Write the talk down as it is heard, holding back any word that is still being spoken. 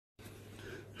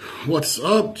What's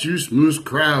up, Juicedmoose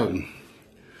crowd?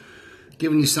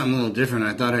 Giving you something a little different.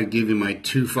 I thought I'd give you my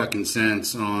 2 fucking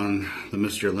cents on the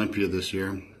Mr Olympia this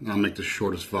year. I'll make this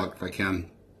short as fuck if I can.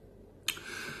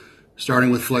 Starting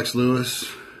with Flex Lewis.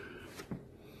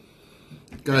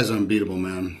 Guy's unbeatable,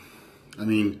 man. I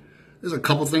mean, there's a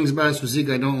couple things about his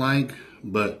physique I don't like,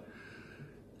 but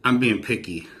I'm being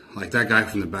picky. Like, that guy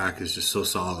from the back is just so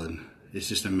solid. It's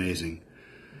just amazing.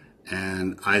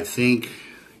 And I think,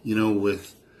 you know,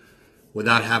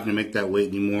 without having to make that weight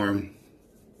anymore,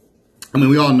 I mean,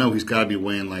 we all know he's got to be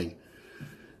weighing like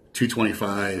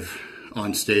 225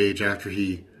 on stage after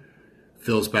he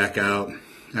fills back out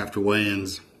after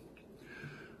weigh-ins.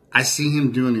 I see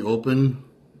him doing the open,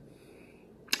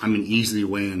 I mean, easily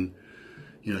weighing,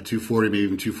 you know, 240, maybe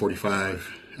even 245.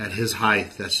 At his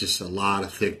height, that's just a lot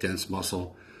of thick, dense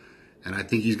muscle. And I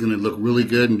think he's going to look really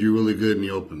good and do really good in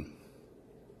the open.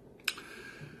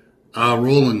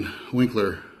 Roland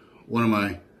Winkler, one of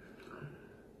my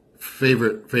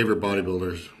favorite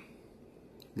bodybuilders.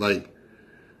 Like,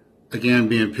 again,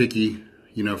 being picky,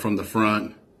 you know, from the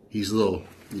front, he's a little,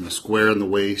 you know, square in the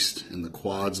waist and the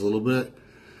quads a little bit.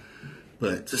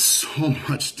 But there's so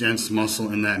much dense muscle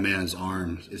in that man's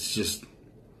arms. It's just,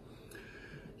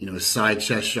 you know, his side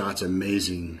chest shot's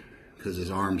amazing because his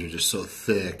arms are just so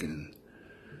thick. And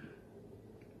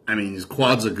I mean, his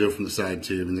quads look good from the side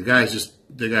too. I mean, the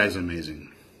guy's amazing.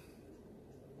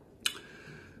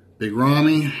 Big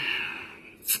Ramey.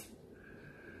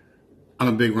 I'm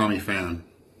a big Ramey fan.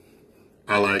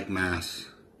 I like mass.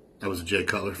 I was a Jay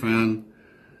Cutler fan.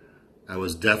 I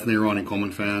was definitely a Ronnie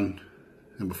Coleman fan.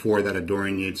 And before that, a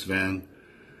Dorian Yates fan.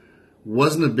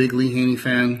 Wasn't a big Lee Haney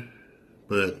fan,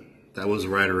 but that was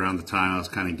right around the time I was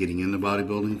kind of getting into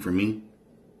bodybuilding for me.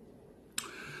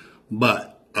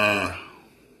 But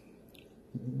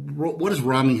what does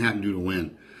Ramey have to do to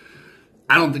win?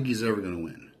 I don't think he's ever going to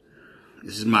win.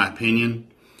 This is my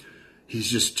opinion. He's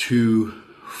just too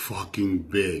fucking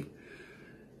big.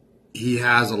 He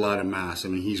has a lot of mass. I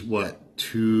mean, he's what,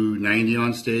 290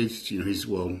 on stage? You know, he's,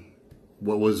 well,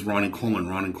 what was Ronnie Coleman?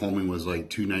 Ronnie Coleman was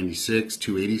like 296,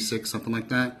 286, something like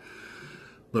that.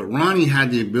 But Ronnie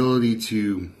had the ability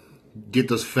to get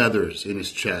those feathers in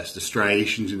his chest, the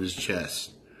striations in his chest.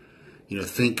 You know,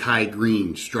 think Kai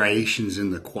Green, striations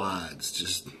in the quads,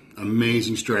 just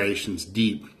amazing striations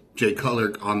deep. Jay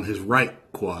Cutler on his right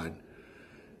quad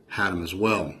had him as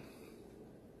well.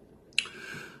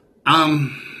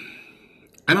 I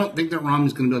don't think that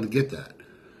Ramey's going to be able to get that.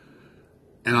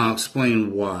 And I'll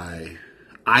explain why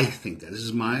I think that. This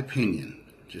is my opinion,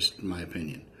 just my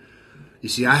opinion. You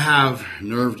see, I have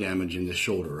nerve damage in the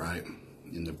shoulder, right?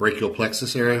 In the brachial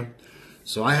plexus area.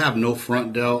 So I have no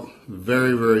front delt,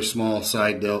 very, very small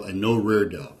side delt, and no rear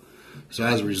delt. So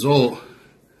as a result,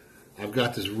 I've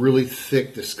got this really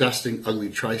thick, disgusting, ugly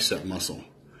tricep muscle.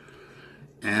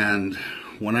 And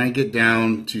when I get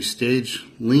down to stage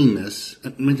leanness,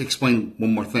 let me explain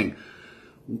one more thing.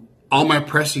 All my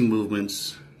pressing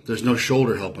movements, there's no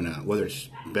shoulder helping out. Whether it's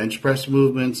bench press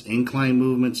movements, incline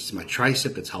movements, it's my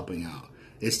tricep that's helping out.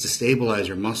 It's to stabilize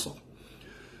your muscle.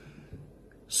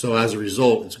 So as a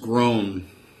result, it's grown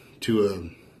to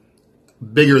a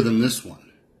bigger than this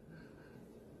one.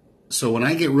 So when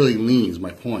I get really lean, is my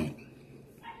point,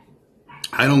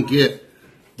 I don't get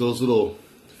those little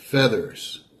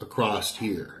feathers across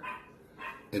here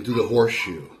and do the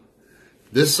horseshoe.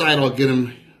 This side I'll get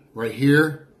them right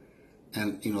here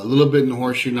and, you know, a little bit in the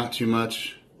horseshoe, not too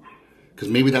much, because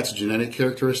maybe that's a genetic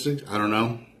characteristic. I don't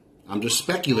know. I'm just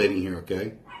speculating here,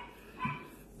 okay?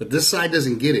 But this side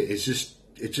doesn't get it. It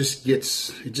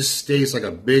just stays like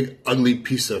a big, ugly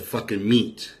piece of fucking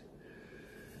meat.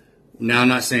 Now, I'm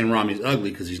not saying Ramey's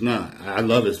ugly, because he's not. I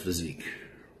love his physique.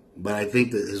 But I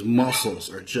think that his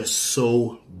muscles are just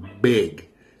so big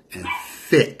and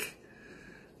thick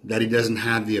that he doesn't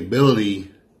have the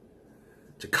ability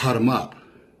to cut them up.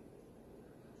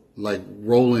 Like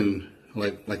Roland,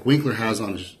 like Winkler has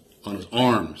on his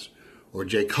arms, or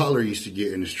Jay Cutler used to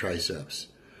get in his triceps.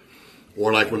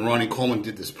 Or like when Ronnie Coleman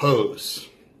did this pose,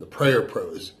 the prayer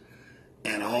pose,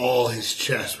 and all his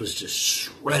chest was just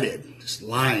shredded, just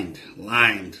lined.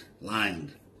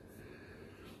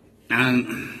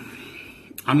 And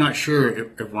I'm not sure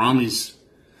if Ramey's,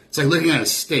 it's like looking at a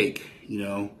steak, you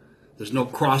know, there's no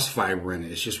cross fiber in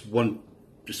it. It's just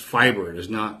fiber. There's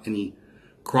not any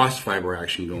cross fiber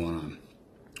action going on.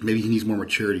 Maybe he needs more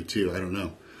maturity too, I don't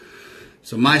know.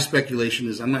 So my speculation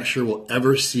is I'm not sure we'll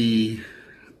ever see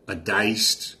a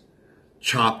diced,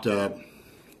 chopped up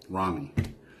Ramey.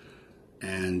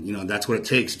 And, you know, that's what it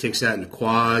takes. It takes that in the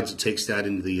quads. It takes that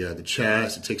into the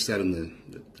chest. It takes that in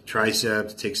the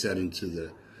triceps. It takes that into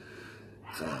the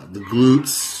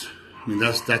glutes. I mean,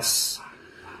 that's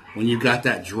when you got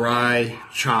that dry,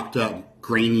 chopped up,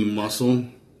 grainy muscle,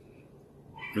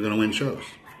 you're going to win shows.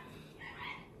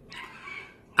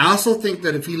 I also think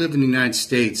that if he lived in the United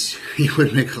States, he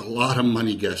would make a lot of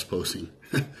money guest posting.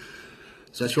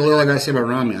 So that's really all I got to say about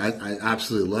Ramey. I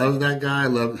absolutely love that guy.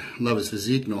 Love his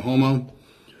physique, no homo.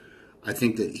 I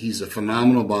think that he's a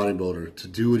phenomenal bodybuilder to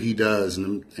do what he does.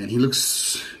 And he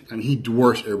looks, I mean, he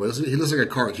dwarfs everybody. He looks like a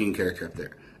cartoon character up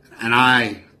there. And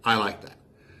I like that.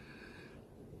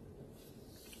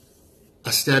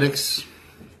 Aesthetics,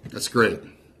 that's great.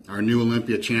 Our new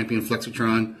Olympia champion,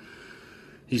 Flexitron,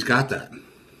 he's got that.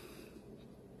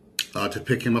 To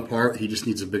pick him apart, he just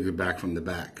needs a bigger back from the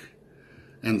back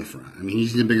and the front. I mean, he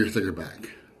needs a bigger, thicker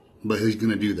back. But he's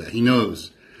going to do that. He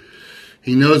knows.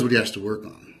 He knows what he has to work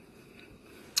on.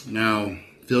 Now,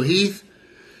 Phil Heath,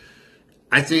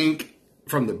 I think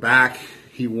from the back,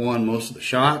 he won most of the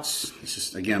shots. It's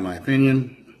just, again, my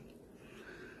opinion.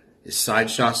 His side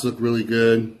shots look really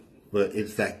good, but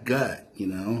it's that gut, you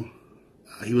know.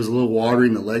 He was a little watery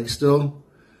in the legs still,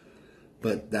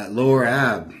 but that lower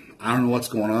ab, I don't know what's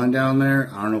going on down there.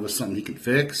 I don't know if it's something he can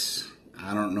fix.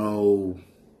 I don't know.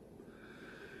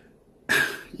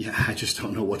 Yeah, I just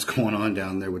don't know what's going on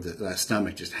down there with that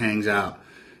stomach. Just hangs out.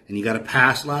 And he got a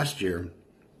pass last year.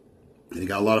 And he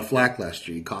got a lot of flack last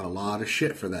year. He caught a lot of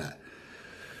shit for that.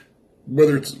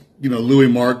 Whether it's, you know, Louis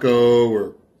Marco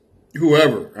or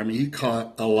whoever. I mean, he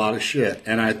caught a lot of shit.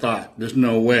 And I thought, there's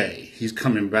no way he's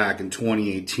coming back in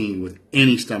 2018 with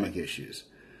any stomach issues.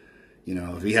 You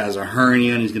know, if he has a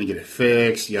hernia and he's going to get it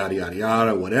fixed, yada, yada,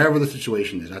 yada, whatever the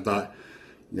situation is. I thought,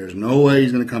 there's no way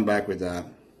he's going to come back with that.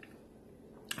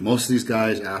 Most of these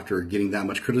guys, after getting that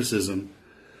much criticism,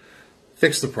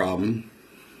 fix the problem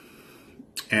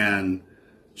and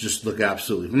just look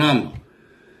absolutely phenomenal.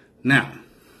 Now,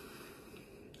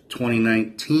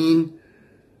 2019,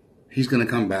 he's going to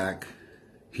come back.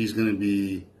 He's going to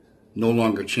be no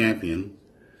longer champion.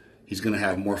 He's going to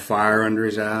have more fire under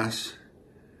his ass.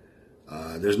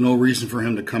 There's no reason for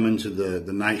him to come into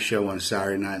the night show on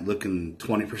Saturday night looking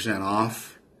 20%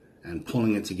 off and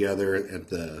pulling it together at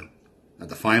the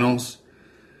finals.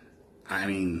 I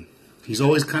mean, he's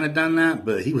always kind of done that,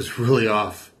 but he was really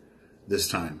off this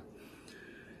time.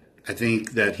 I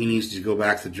think that he needs to go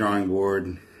back to the drawing board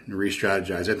and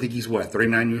re-strategize. I think he's,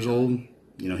 39 years old?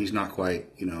 You know, he's not quite,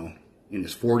 in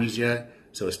his 40s yet,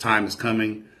 so his time is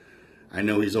coming. I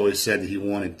know he's always said that he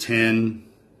wanted 10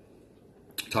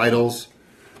 titles.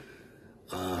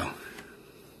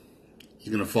 He's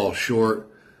going to fall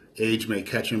short. Age may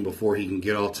catch him before he can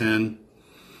get all 10.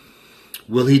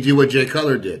 Will he do what Jay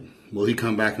Cutler did? Will he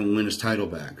come back and win his title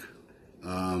back?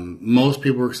 Most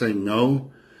people are saying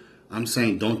no. I'm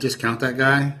saying don't discount that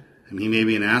guy. I mean, he may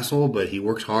be an asshole, but he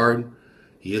works hard.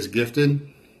 He is gifted.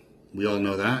 We all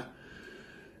know that.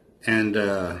 And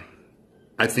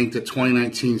I think that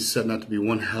 2019 is setting up to be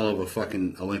one hell of a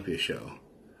fucking Olympia show.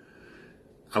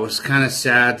 I was kind of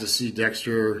sad to see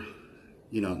Dexter,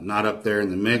 not up there in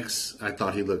the mix. I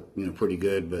thought he looked, pretty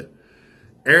good, but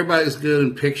everybody's good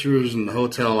in pictures and the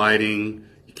hotel lighting.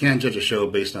 You can't judge a show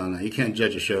based on that. You can't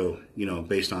judge a show,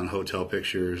 based on hotel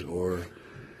pictures or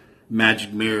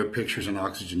magic mirror pictures in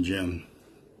Oxygen Gym.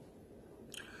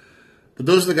 But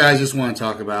those are the guys I just want to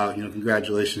talk about.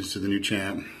 Congratulations to the new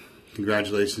champ.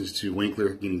 Congratulations to Winkler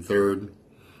getting third.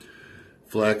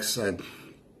 Flex, I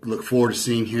look forward to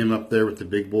seeing him up there with the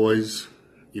big boys,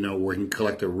 where he can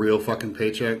collect a real fucking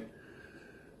paycheck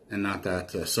and not that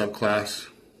subclass.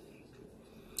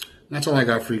 And that's all I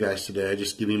got for you guys today. I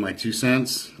just give you my 2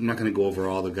 cents. I'm not going to go over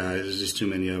all the guys. There's just too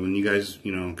many of them. You guys,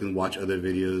 can watch other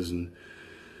videos and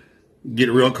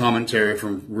get real commentary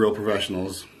from real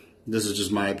professionals. This is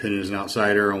just my opinion as an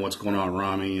outsider on what's going on with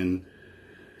Ramey,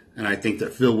 and I think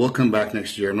that Phil will come back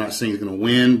next year. I'm not saying he's going to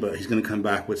win, but he's going to come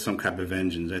back with some type of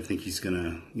vengeance. I think he's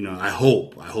going to, I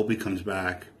hope he comes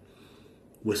back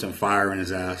with some fire in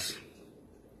his ass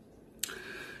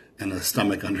and a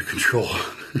stomach under control.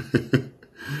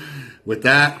 With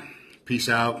that, peace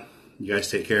out. You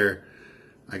guys take care.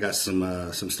 I got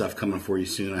some stuff coming for you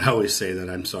soon. I always say that.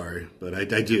 I'm sorry, but I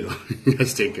do. You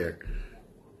guys take care.